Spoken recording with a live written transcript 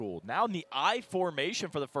Now in the I formation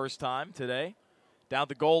for the first time today. Down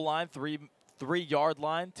the goal line, three-yard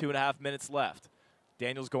line, 2.5 minutes left.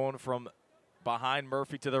 Daniels going from behind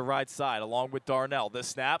Murphy to the right side, along with Darnell. The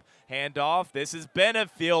snap, handoff. This is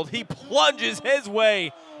Benefield. He plunges his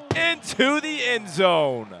way into the end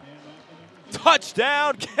zone.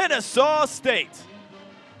 Touchdown, Kennesaw State.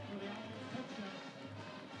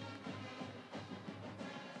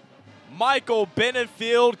 Michael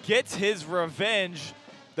Benefield gets his revenge.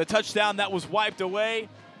 The touchdown that was wiped away,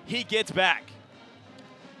 he gets back.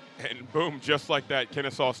 And boom, just like that,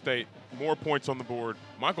 Kennesaw State, more points on the board.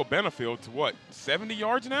 Michael Benefield to what, 70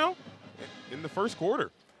 yards now in the first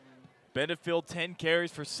quarter? Benefield 10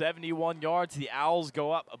 carries for 71 yards. The Owls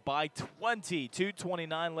go up by 20.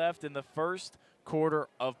 2:29 left in the first quarter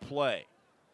of play.